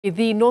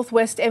The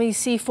Northwest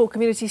MEC for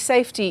Community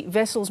Safety,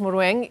 Wessels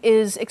Mogoeng,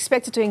 is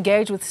expected to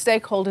engage with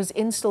stakeholders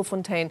in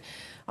Stilfontein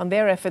on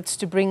their efforts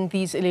to bring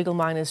these illegal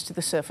miners to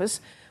the surface.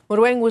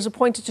 Mogoeng was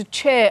appointed to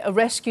chair a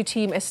rescue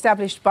team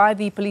established by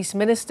the Police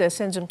Minister,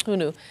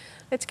 Seboko.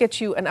 Let's get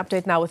you an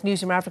update now with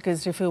Newzroom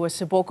Afrika's Refiloe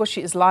Seboko.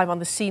 She is live on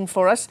the scene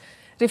for us.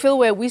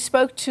 Refiloe, we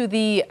spoke to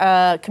the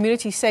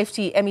Community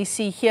Safety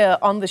MEC here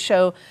on the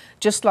show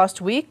just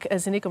last week.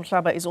 Newzroom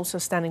Afrika is also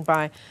standing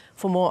by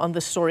for more on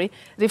this story.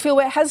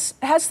 Refiloe,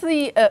 has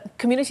the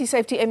Community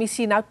Safety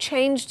MEC now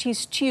changed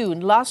his tune?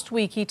 Last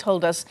week he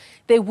told us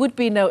there would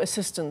be no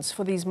assistance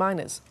for these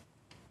miners.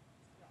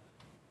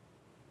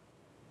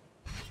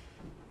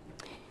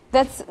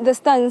 That's the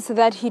stance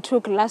that he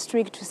took last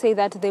week, to say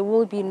that there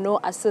will be no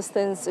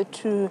assistance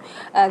to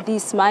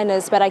these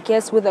miners. But I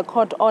guess with the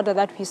court order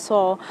that we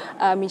saw,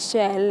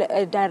 Michelle,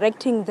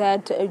 directing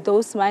that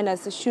those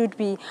miners should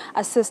be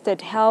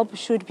assisted, help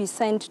should be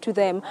sent to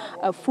them,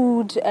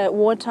 food,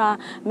 water,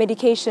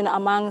 medication,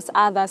 amongst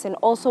others, and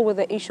also with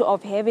the issue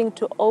of having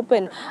to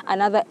open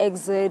another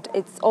exit,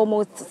 it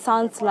almost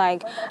sounds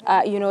like,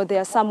 they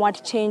are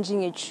somewhat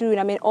changing a tune.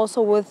 I mean,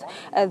 also with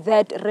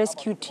that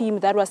rescue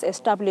team that was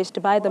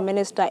established by the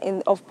Minister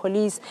of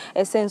Police,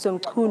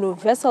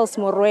 Seboko, Wessels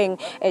Mogoeng,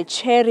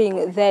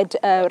 chairing that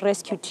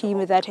rescue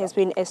team that has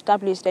been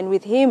established, and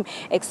with him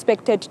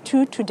expected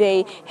to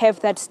today have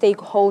that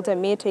stakeholder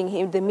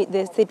meeting.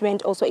 The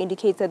statement also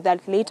indicates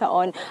that later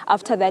on,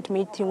 after that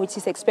meeting, which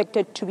is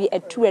expected to be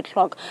at 2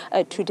 o'clock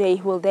today,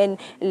 he will then,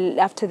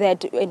 after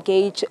that,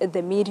 engage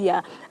the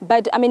media.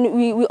 But I mean,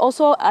 we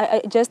also,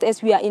 just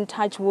as we are in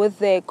touch with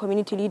the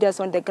community leaders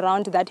on the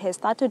ground that has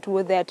started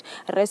with that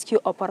rescue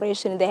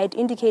operation, they had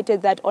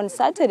indicated that on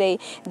Saturday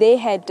they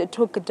had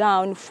took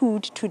down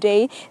food.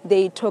 Today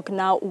they took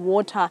now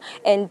water.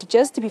 And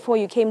just before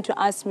you came to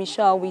us,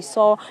 Michelle, we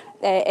saw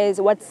as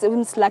what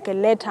seems like a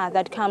letter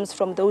that comes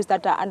from those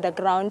that are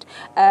underground,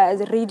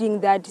 reading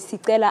that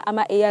Sicela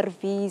ama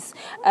ARVs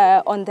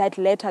on that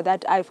letter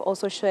that I've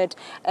also shared,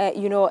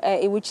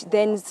 which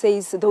then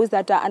says those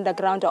that are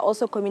underground are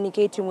also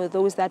communicating with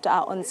those that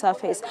are on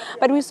surface.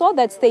 But we saw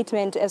that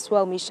statement as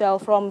well, Michelle,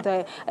 from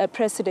the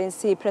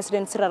presidency,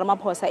 President Cyril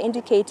Ramaphosa,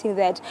 indicating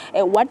that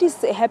what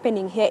is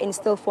happening here in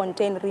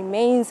Stilfontein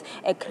remains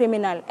a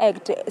criminal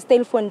act.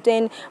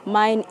 Stilfontein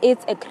mine is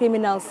a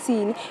criminal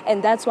scene,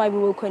 and that's why we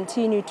will continue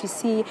to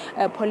see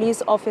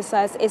police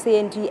officers,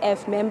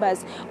 SANDF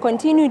members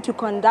continue to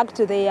conduct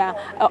their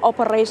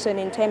operation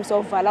in terms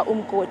of Vala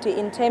Umkoti,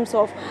 in terms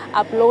of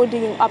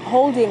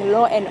upholding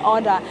law and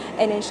order,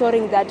 and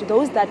ensuring that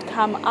those that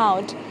come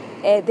out,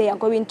 they are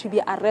going to be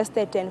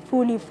arrested and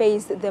fully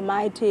face the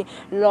might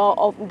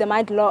of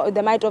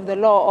the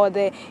law, or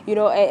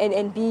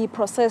and be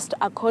processed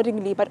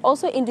accordingly. But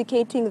also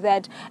indicating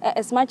that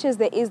as much as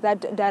there is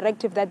that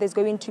directive that there's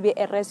going to be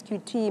a rescue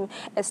team,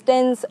 a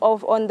stance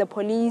on the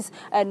police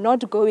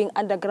not going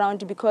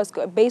underground, because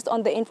based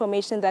on the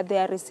information that they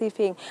are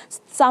receiving,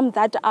 some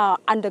that are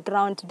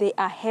underground, they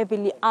are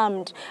heavily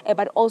armed,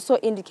 but also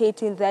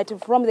indicating that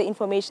from the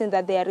information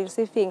that they are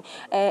receiving,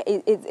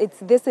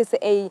 this is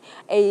a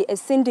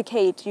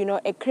syndicate,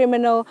 a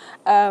criminal,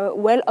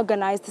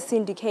 well-organized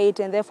syndicate,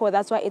 and therefore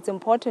that's why it's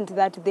important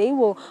that they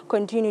will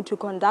continue to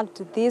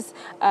conduct this.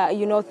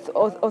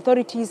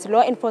 Authorities,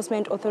 law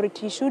enforcement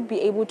authorities should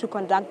be able to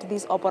conduct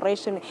this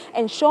operation,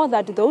 ensure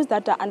that those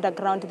that are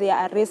underground, they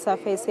are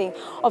resurfacing.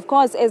 Of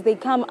course, as they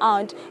come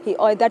out,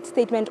 that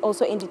statement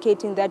also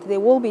indicating that they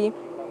will be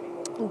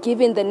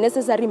given the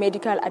necessary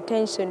medical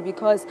attention,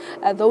 because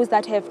those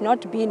that have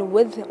not been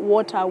with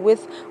water,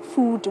 with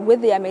food,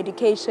 with their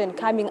medication,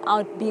 coming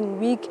out being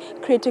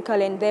weak,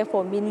 critical, and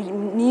therefore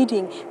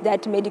needing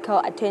that medical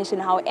attention.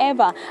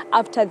 However,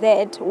 after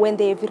that, when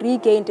they've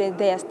regained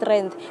their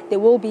strength, they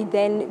will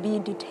then be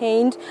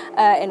detained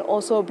and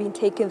also be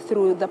taken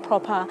through the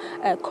proper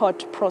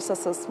court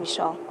processes,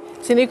 Michelle.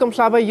 Newzroom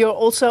Afrika, you're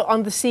also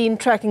on the scene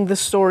tracking the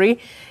story.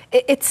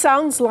 It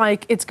sounds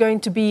like it's going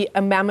to be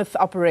a mammoth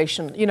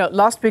operation.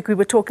 Last week we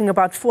were talking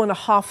about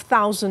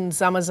 4,500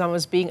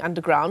 Zamazamas being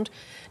underground.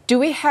 Do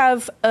we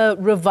have a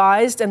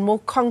revised and more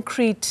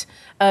concrete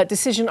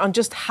decision on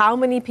just how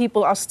many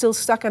people are still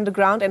stuck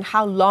underground and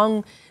how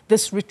long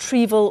this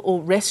retrieval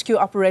or rescue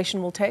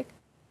operation will take?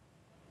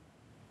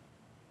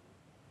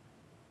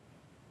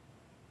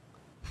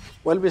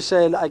 Well,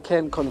 Michelle, I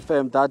can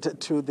confirm that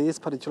to this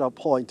particular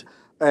point,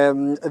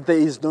 there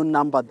is no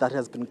number that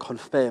has been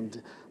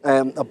confirmed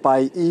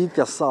by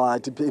either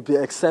side,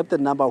 except the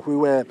number we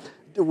were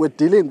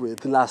dealing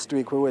with last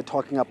week. We were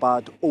talking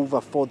about over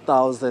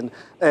 4,000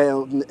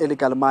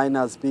 illegal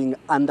miners being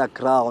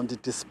underground,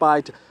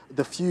 despite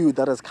the few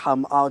that has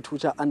come out,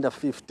 which are under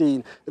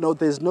 15.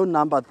 There's no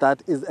number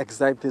that is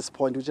exact at this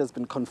point, which has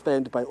been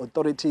confirmed by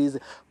authorities.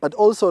 But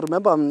also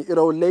remember,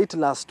 late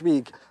last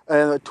week,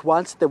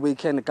 towards the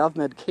weekend,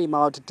 government came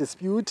out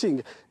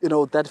disputing,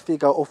 that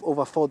figure of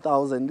over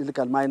 4,000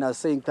 illegal miners,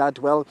 saying that,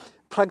 well,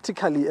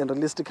 practically and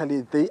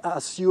realistically, they are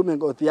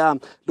assuming, or they are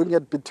looking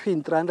at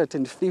between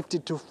 350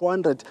 to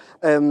 400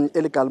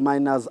 illegal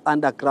miners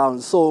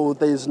underground. So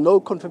there is no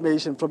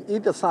confirmation from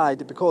either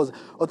side because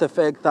of the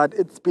fact that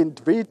it's been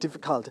very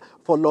difficult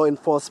for law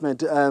enforcement,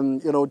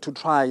 to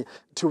try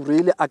to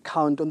really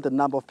account on the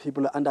number of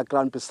people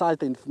underground, besides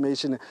the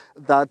information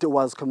that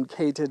was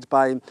communicated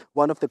by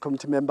one of the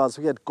committee members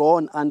who had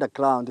gone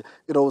underground,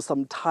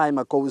 some time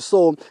ago.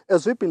 So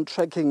as we've been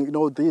tracking,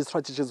 these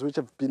strategies which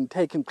have been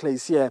taking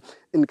place here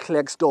in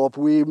Klerksdorp,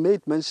 we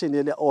made mention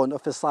earlier on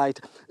of a site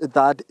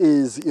that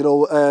is,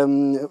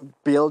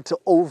 built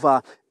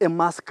over a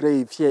mass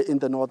grave here in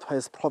the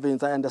Northwest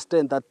Province. I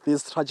understand that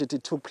this tragedy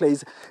took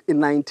place in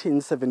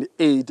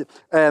 1978,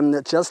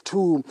 just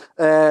 2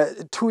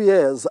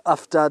 years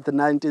after the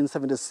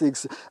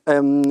 1976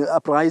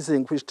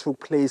 uprising which took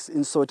place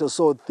in Soweto.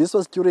 So this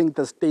was during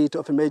the state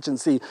of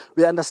emergency.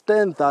 We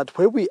understand that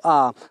where we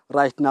are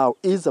right now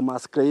is a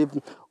mass grave.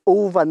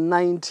 Over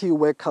 90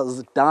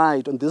 workers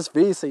died on this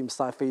very same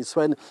surface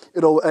when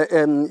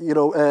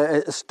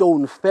a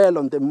stone fell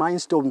on them, mine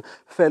stone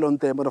fell on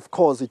them, and of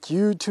course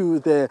due to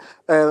the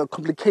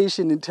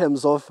complication in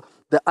terms of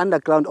the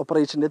underground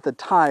operation at the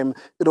time,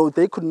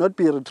 they could not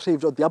be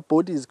retrieved, or their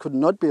bodies could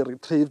not be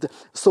retrieved,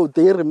 so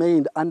they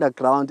remained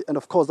underground. And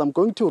of course, I'm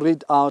going to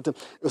read out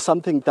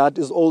something that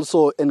is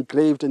also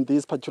engraved in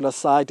this particular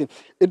site.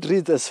 It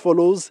reads as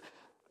follows: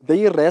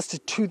 they rest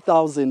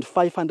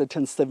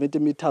 2,570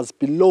 meters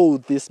below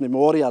this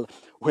memorial,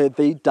 where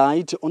they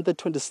died on the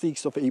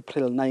 26th of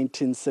April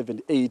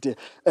 1978.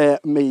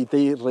 May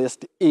they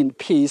rest in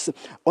peace.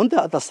 On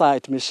the other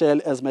side, Michelle,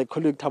 as my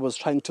colleague was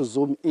trying to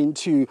zoom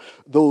into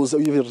those,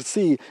 you will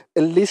see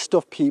a list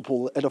of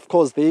people, and of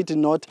course they did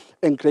not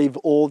engrave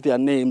all their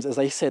names. As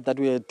I said, that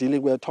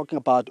we're talking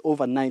about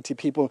over 90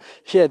 people.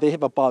 Here they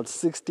have about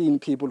 16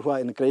 people who are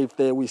engraved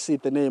there. We see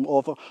the name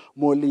of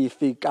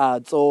Molifi,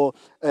 Katso,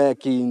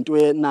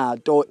 Gintwe,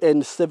 Nato,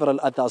 and several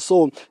others.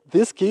 So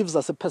this gives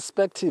us a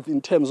perspective in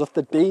terms of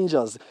the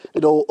dangers,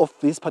 of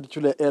this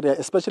particular area,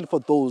 especially for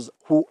those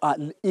who are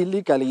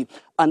illegally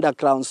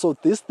underground. So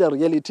this is the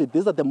reality.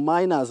 These are the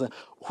miners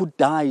who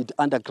died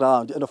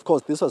underground. And of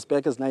course, this was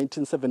back as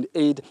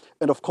 1978.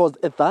 And of course,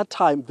 at that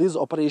time, these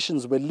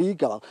operations were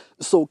legal.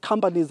 So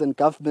companies and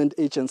government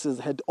agencies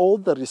had all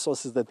the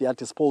resources at their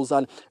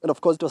disposal. And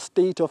of course, it was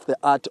state of the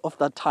art of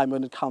that time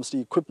when it comes to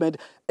equipment,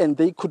 and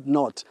they could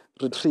not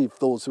retrieve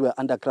those who were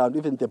underground.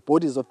 Even the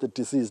bodies of the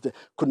deceased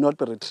could not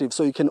be retrieved.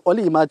 So you can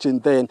only imagine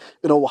then,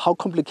 how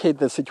complicated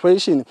the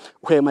situation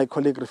where my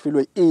colleague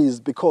Refiloe is,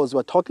 because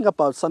we're talking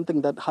about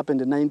something that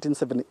happened in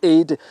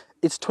 1978.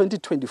 It's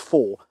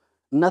 2024.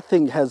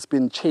 Nothing has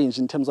been changed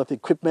in terms of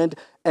equipment,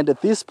 and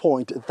at this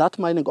point, that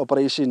mining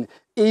operation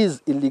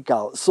is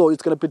illegal. So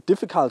it's going to be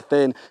difficult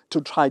then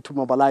to try to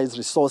mobilize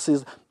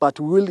resources, but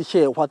we'll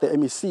hear what the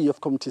MEC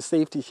of Community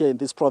Safety here in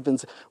this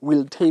province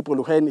will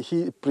table when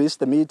he briefs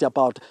the media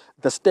about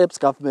the steps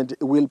government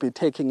will be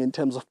taking in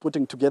terms of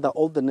putting together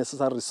all the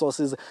necessary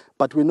resources.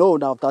 But we know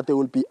now that there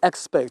will be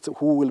experts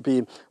who will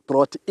be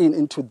brought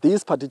into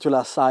this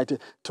particular site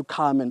to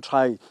come and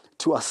try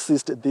to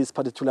assist this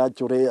particular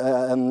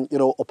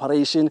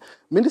operation.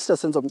 Minister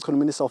Seboko,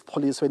 Minister of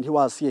Police, when he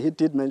was here, he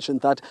did mention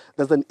that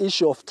there's an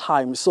issue of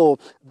time. So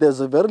there's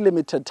a very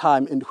limited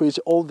time in which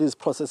all these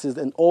processes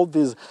and all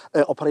these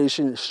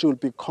operations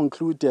should be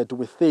concluded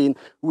within.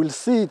 We'll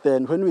see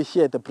then when we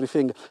hear the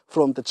briefing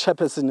from the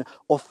chairperson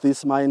of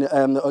this mine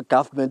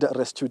government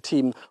rescue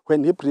team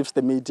when he briefs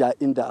the media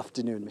in the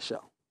afternoon,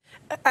 Michelle.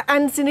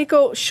 And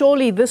Ziniko,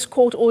 surely this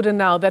court order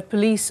now that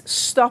police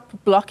stop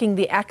blocking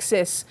the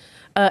access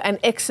and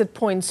exit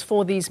points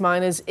for these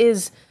miners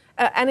is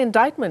an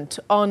indictment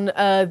on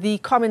the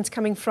comments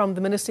coming from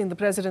the minister in the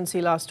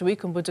presidency last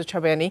week, Umbuto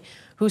Chabeni,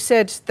 who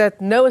said that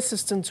no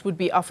assistance would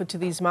be offered to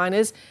these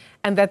miners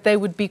and that they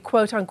would be,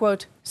 quote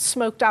unquote,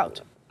 smoked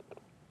out.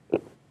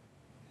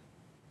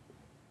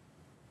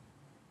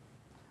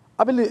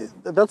 I believe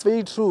that's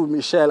very true,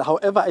 Michelle.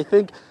 However, I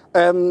think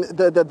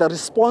the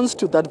response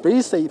to that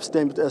very safe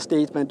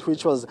statement,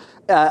 which was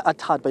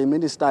uttered by a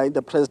minister in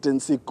the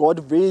presidency,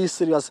 got very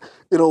serious,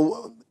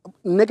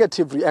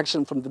 negative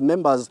reaction from the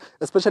members,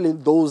 especially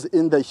those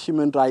in the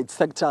human rights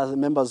sector,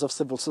 members of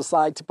civil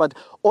society, but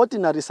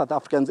ordinary South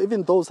Africans,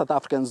 even those South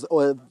Africans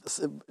or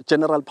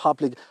general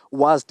public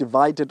was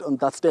divided on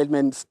that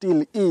statement,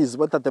 still is,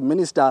 whether the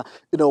minister,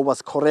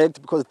 was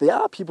correct, because there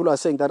are people who are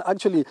saying that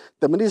actually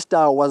the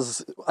minister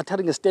was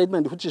uttering a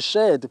statement which is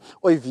shared,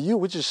 or a view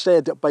which is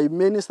shared by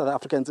many South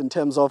Africans in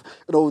terms of,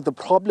 the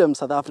problems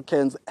South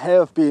Africans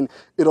have been,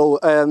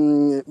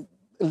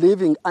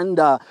 living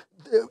under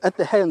at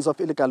the hands of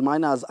illegal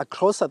miners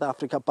across South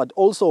Africa, but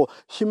also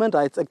human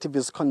rights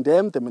activists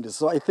condemned the minister.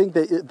 So I think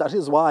that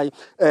is why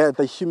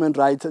the human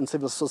rights and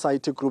civil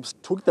society groups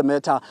took the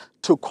matter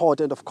to court.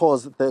 And of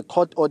course, the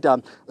court order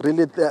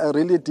really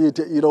did,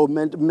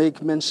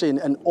 make mention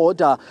and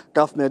order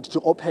government to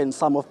open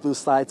some of those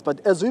sites. But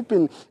as we've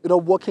been,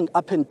 walking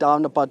up and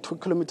down about 2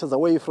 kilometers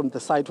away from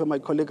the site where my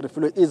colleague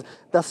Refiloe is,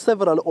 there are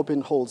several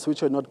open holes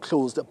which were not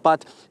closed.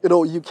 But,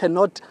 you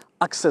cannot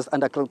access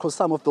underground, because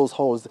some of those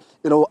holes,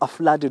 are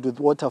flooded with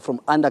water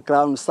from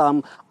underground.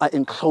 Some are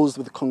enclosed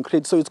with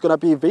concrete. So it's going to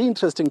be very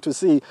interesting to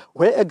see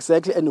where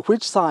exactly and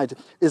which side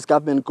is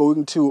government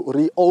going to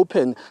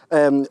reopen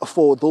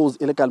for those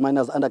illegal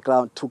miners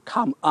underground to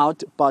come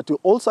out. But we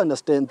also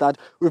understand that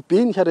we've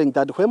been hearing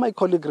that where my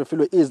colleague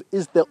Refiloe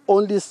is the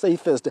only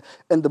safest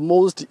and the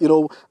most,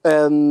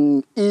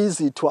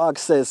 easy to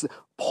access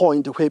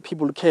point where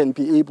people can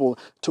be able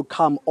to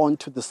come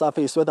onto the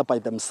surface, whether by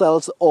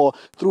themselves or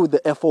through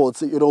the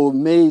efforts,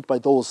 made by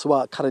those who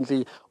are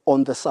currently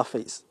on the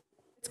surface.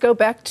 Let's go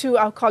back to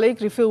our colleague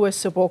Refiloe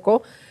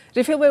Seboko.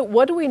 Refiloe,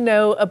 what do we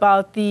know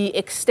about the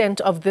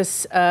extent of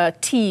this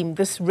team,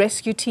 this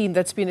rescue team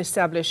that's been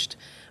established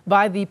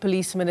by the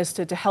police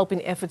minister to help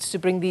in efforts to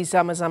bring these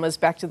zamazamas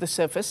back to the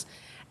surface?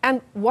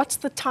 And what's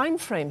the time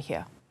frame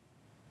here?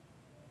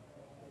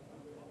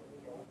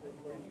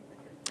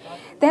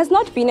 There's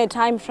not been a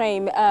time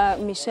frame,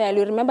 Michelle.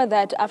 You remember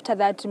that after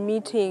that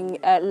meeting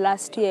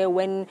last year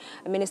when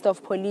Minister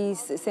of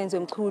Police,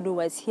 Senzo Mkhulu,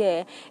 was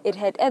here, it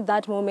had at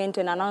that moment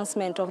an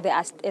announcement of the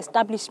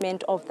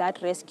establishment of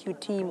that rescue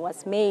team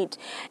was made.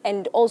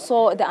 And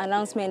also the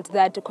announcement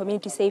that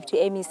Community Safety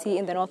MEC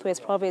in the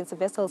Northwest Province,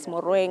 Wessels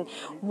Mooroeng,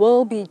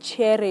 will be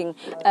chairing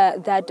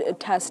that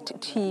task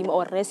team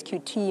or rescue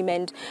team.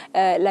 And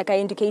like I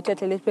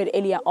indicated a little bit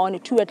earlier on,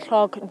 2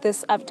 o'clock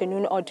this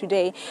afternoon or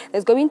today,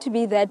 there's going to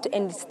be that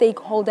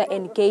stakeholder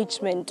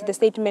engagement. The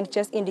statement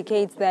just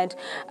indicates that,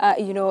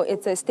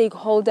 it's a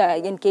stakeholder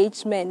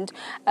engagement.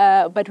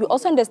 But we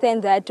also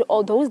understand that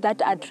all those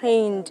that are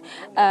trained,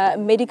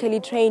 medically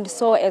trained,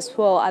 so as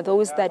well are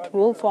those that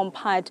will form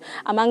part,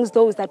 amongst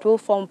those that will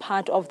form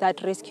part of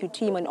that rescue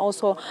team and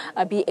also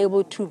be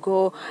able to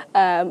go,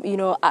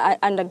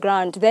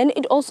 underground. Then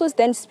it also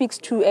then speaks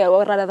to,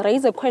 or rather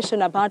raise a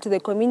question about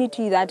the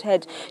community that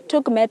had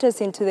took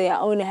matters into their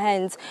own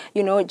hands.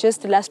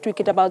 Just last week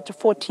at about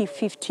 40,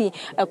 50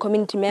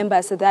 community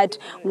members that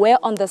were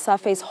on the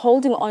surface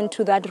holding on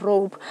to that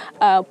rope,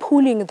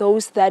 pulling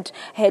those that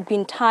had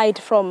been tied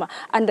from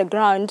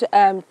underground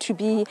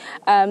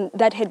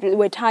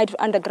were tied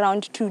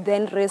underground to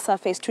then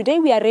resurface. Today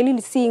we are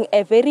really seeing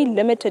a very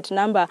limited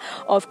number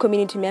of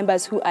community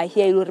members who are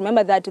here. You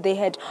remember that they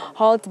had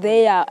halted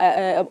their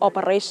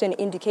operation,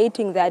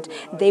 indicating that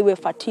they were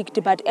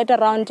fatigued. But at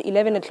around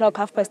 11 o'clock,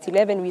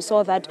 11:30, we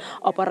saw that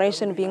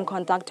operation being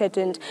conducted.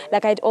 And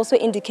like I had also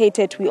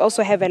indicated, we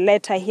also have a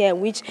letter here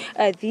which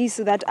these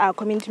that are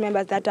community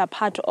members that are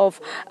part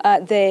of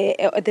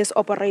this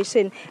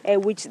operation,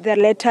 which the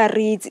letter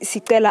reads,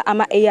 "Sicela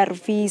ama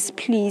ARVs,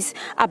 please,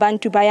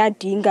 abantu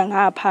bayadinga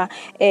ngapha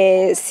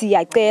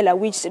siyacela,"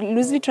 which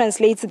loosely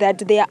translates that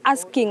they are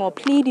asking or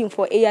pleading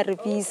for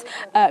ARVs,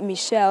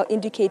 Michelle,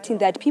 indicating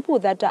that people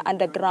that are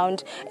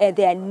underground,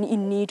 they are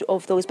in need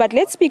of those. But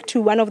let's speak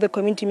to one of the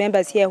community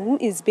members here who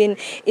has been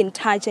in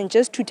touch and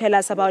just to tell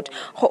us about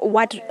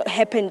what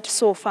happened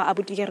so far.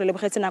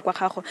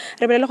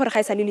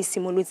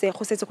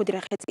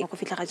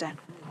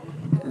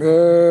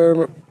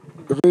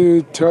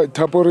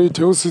 Thapo re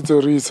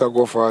theositse re isa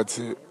ko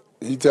fatshe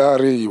itse a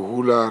re e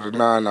hula re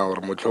nana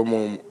gore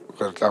motlhomong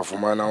re tla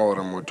fumana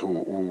gore motho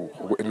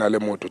o ena le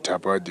motho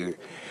thapo di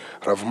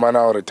ra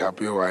fumana gore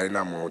thapo eo a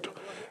ena motho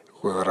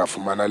ra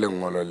fumana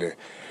lengolo le.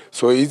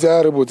 So itse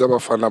a re botsa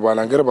bafana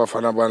bana ke re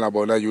bafana bana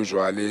bona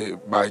usually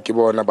ba ke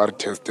bona ba re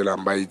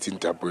testelang ba itseng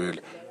thapo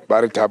ele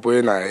ba re thapo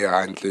ena e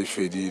hantle e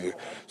fedile.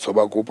 So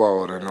ba kopa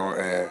gore no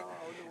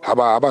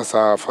haba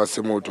sa fa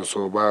se motho,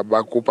 so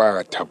ba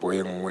kopa thapo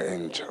e nngwe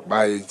entšha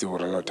ba itse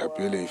gore no thapo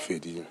ele e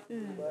fedile.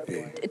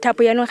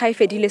 Thapo ya no ga e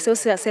fedile seo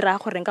se ra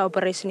gore ka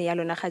operation ya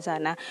lona ga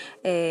jana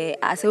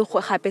a se go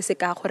gape se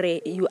ka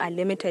gore you are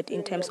limited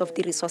in terms of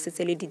the resources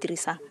le di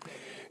dirisa.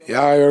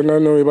 Ya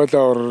yona no e batla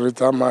gore re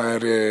tsamaye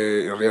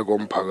re go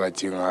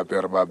mphakathing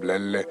gape re ba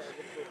blelle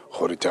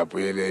gore thapo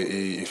ele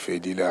e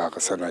fedile ga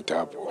sana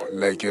thapo.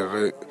 Like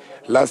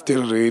last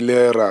year re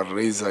ile ra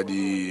raise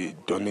di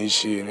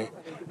donation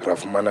ra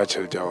fumana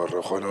tšhelete ya gore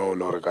re kgone go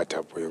lo reka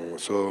thapo e nngwe.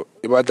 So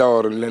e batla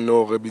gore le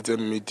no re bitse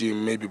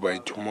meeting maybe by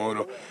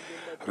tomorrow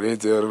re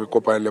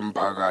kopane le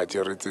mphakathi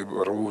re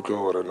utlwe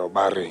gore no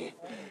ba reng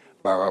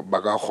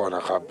ba ka kgona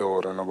gape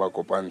gore no ba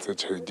kopantshe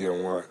tšhelete e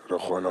nngwe re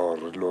kgone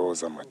gore re lo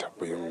zama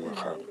thapo e nngwe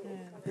gape.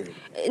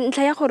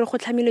 Ntlha ya gore go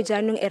tlhamilwe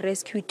jaanong a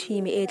rescue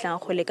team e tlang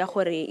go leka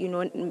gore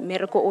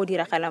mmereko o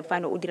diragalang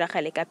fano o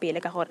diragale ka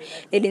pele ka gore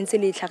le lentse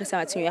le tlhagisa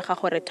matshenyo ya ga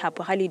gore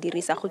thapo ga le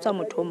dirisa go tswa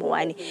motho mo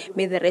wane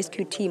me the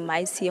rescue team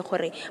ma se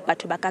gore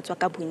batho ba ka tswa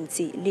ka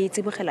bontsi le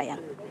tsibogela yang.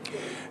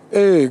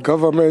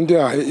 Government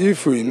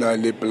if we na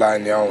le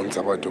plan ya ho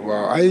ntsha batho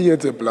ba a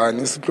etse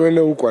plan se tlwele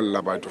o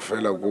kwalla batho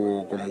fela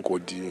go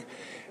mkodi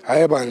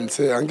a ba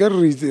ntse anke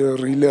re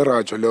ile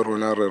ra tsho le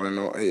rona re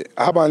no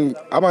a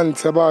ba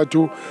ntse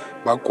batho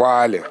ba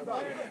kwale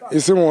e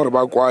seng gore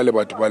ba kwale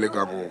batho ba le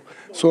ka mo.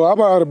 So a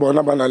ba re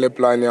bona ba na le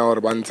plan ya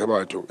gore ba ntse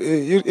batho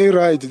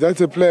right,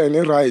 that's a plan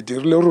right,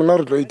 le rona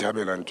re tlo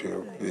ithabela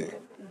ntho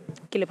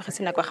ke le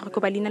bogetsena kwa ga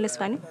go ba lina le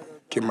Sefane.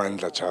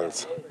 Mandla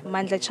Charles.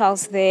 Mandla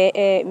Charles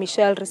there,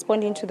 Michelle,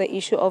 responding to the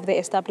issue of the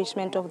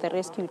establishment of the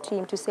rescue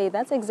team, to say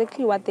that's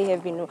exactly what they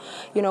have been,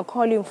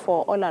 calling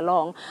for all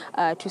along,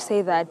 to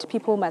say that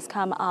people must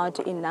come out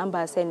in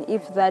numbers, and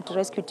if that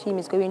rescue team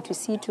is going to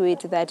see to it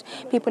that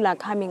people are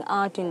coming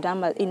out in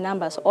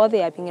numbers or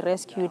they are being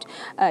rescued,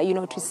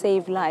 to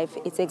save life,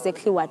 it's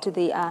exactly what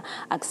they are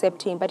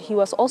accepting. But he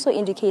was also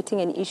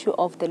indicating an issue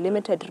of the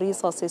limited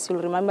resources.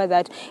 You'll remember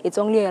that it's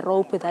only a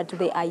rope that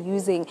they are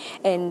using,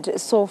 and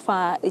so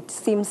far it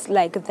seems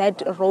like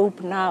that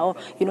rope now,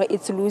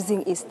 it's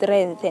losing its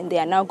strength, and they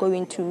are now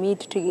going to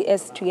meet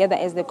together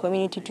as the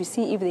community to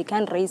see if they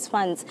can raise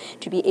funds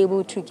to be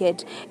able to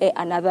get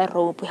another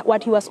rope.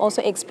 What he was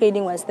also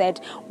explaining was that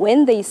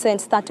when they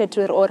started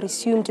to or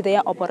resumed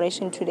their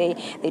operation today,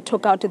 they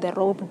took out the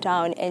rope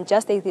down, and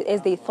just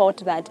as they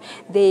thought that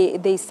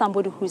there's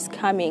somebody who's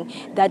coming,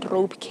 that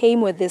rope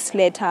came with this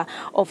letter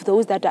of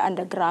those that are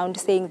underground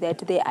saying that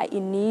they are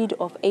in need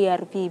of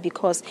ARV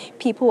because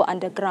people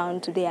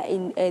underground,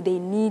 they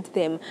need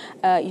them,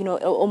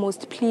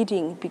 almost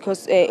pleading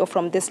because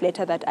from this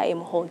letter that I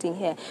am holding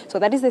here. So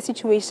that is the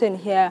situation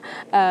here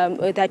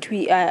that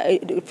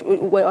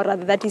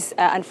that is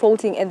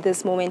unfolding at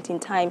this moment in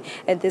time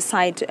at this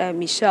site,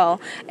 Michelle.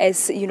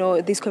 As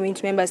these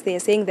community members, they are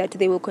saying that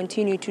they will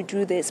continue to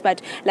do this.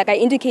 But like I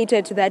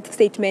indicated, that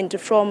statement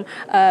from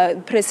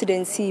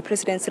President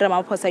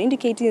Ramaphosa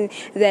indicating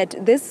that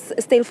this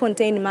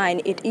Stilfontein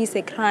mine, it is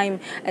a crime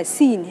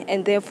scene,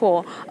 and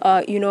therefore,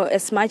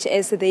 as much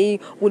as they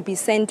will be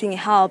sending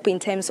help in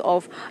terms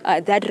of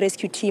that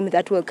rescue team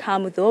that will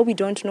come, though we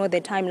don't know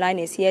the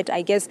timeline as yet.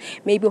 I guess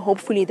maybe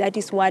hopefully that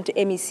is what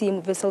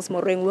MEC Wessels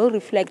Mogoeng will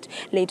reflect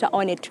later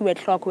on at 2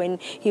 o'clock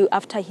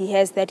after he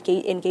has that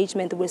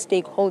engagement with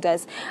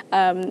stakeholders.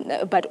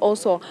 But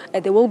also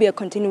there will be a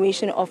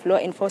continuation of law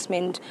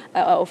enforcement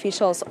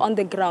officials on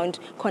the ground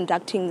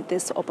conducting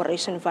this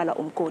operation Vala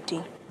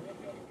Umkoti.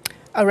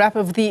 A wrap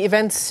of the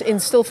events in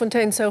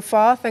Stilfontein so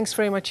far. Thanks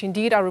very much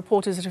indeed. Our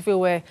reporters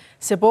Refiloe,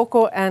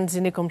 Seboko and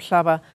Ziniko Mhlaba.